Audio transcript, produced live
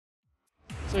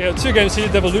So you have two games here,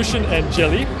 Devolution and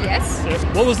Jelly. Yes.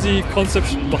 What was the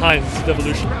concept behind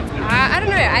Devolution? I don't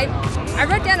know. I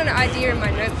wrote down an idea in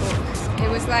my notebook. It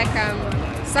was like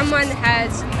someone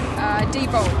has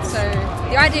devolved. So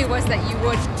the idea was that you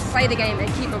would play the game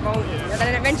and keep evolving. And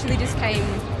then it eventually just came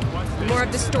more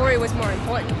of the story was more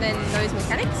important than those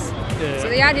mechanics. Yeah. So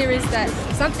the idea is that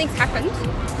something's happened.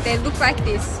 They look like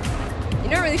this.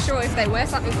 You're not really sure if they were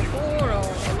something before or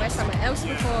they were somewhere else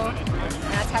before.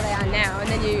 And that's how they are now. And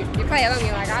then you play along and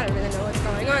you're like, I don't really know what's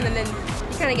going on. And then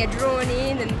you kind of get drawn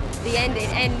in, and the end, it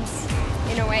ends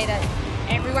in a way that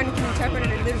everyone can interpret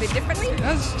it a little bit differently. It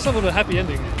has somewhat of a happy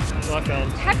ending, I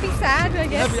found. Happy, sad, I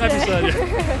guess. Happy sad,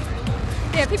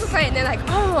 yeah. Yeah, people play it and they're like,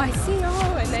 oh, I see,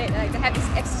 and they have this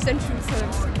existential sort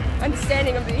of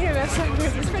understanding of the universe.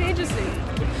 It's pretty interesting.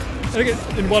 And again,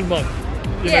 in 1 month.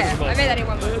 Yeah, I made that in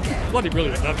 1 month. It's yeah. bloody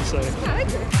brilliant, I have to say. Oh,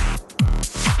 thank you.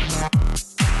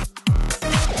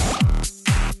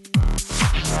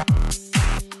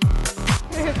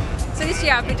 So this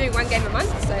year I've been doing 1 game a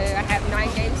month, so I have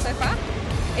 9 games so far.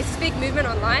 It's a big movement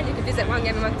online. You can visit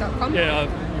onegameamonth.com. Yeah,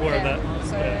 I'm aware of that.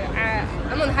 So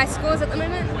I'm on high scores at the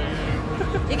moment.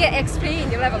 You get XP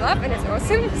and you level up, and it's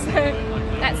awesome. So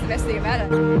that's the best thing about it.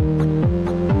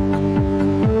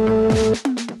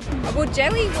 Well,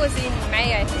 Jelly was in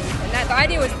May, I think, and the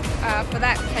idea was for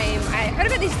that came. I heard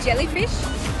about this jellyfish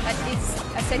that is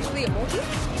essentially immortal,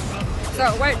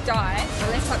 so it won't die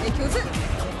unless something kills it.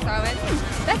 So I went,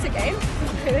 that's a game.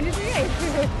 And then it's a game.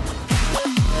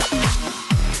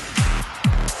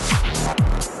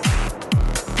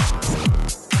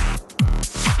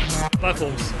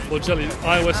 Platforms for Jelly,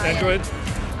 iOS, Android?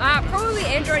 Yeah. Probably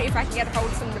Android if I can get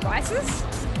hold of some devices.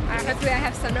 Hopefully I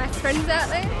have some nice friends out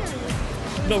there.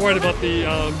 Not worried about the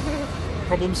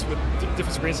problems with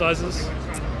different screen sizes?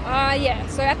 Yeah,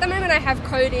 so at the moment I have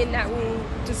code in that will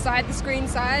decide the screen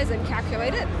size and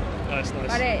calculate it. Nice.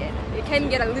 But it can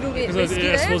get a little bit because risky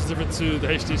the ES there. was different to the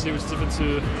HTC, was different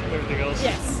to everything else.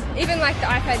 Yes, even like the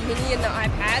iPad mini and the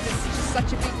iPad, it's just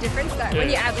such a big difference that when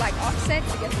you add like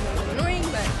offsets it gets a little annoying,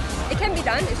 but it can be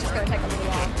done, it's just going to take a little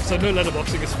while. So no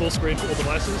letterboxing, it's full screen for all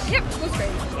devices? Yep, full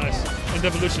screen. Nice. Yeah. And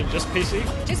Devolution, just PC?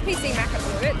 Just PC, Mac at the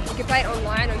moment. You can play it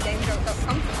online on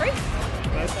GameDrop.com for free.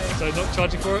 Nice. So not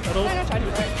charging for it at all? No, not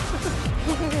charging for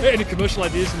it. Any commercial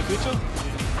ideas in the future?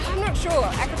 I'm not sure.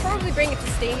 I could probably bring it to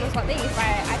Steam or something if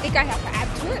I think I have to add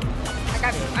to it. Like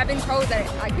I've been told that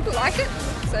people like it,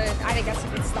 so I think that's a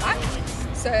good start.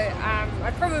 So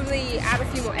I'd probably add a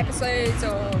few more episodes,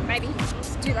 or maybe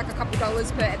do like a couple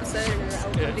 $1 per episode and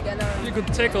I'll put it together. You could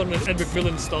take on an Ed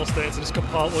McMillan style stance and just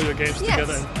compile all your games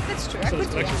together. Yes, that's true. I So could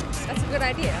do actually- that. That's a good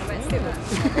idea. I might steal that.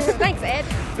 Thanks, Ed.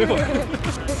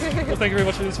 Well, thank you very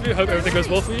much for this interview. Hope everything goes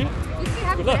well for you. You too.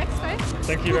 Have a Good good luck. Expo.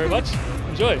 Thank you very much.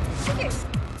 Enjoy. Thank you.